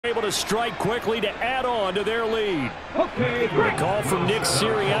Able to strike quickly to add on to their lead. Okay, the call from Nick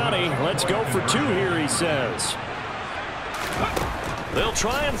Sirianni. Let's go for two here, he says. They'll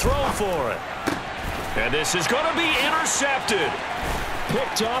try and throw for it. And this is going to be intercepted.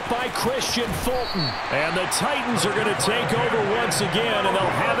 Picked off by Christian Fulton. And the Titans are going to take over once again, and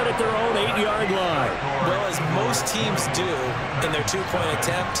they'll have it at their own 8-yard line. Well, as most teams do in their two-point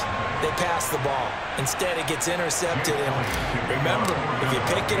attempt, they pass the ball. Instead, it gets intercepted. And remember, if you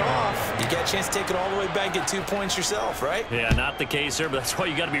pick it off, you get a chance to take it all the way back, get 2 points yourself, right? Yeah, not the case there, but that's why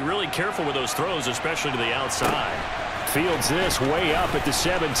you got to be really careful with those throws, especially to the outside. Fields this way up at the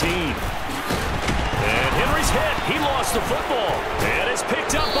 17. And Henry's hit. He lost the football. And it's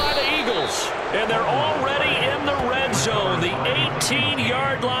picked up by the Eagles. And they're already in the red zone. The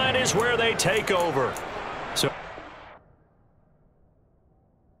 18-yard line is where they take over.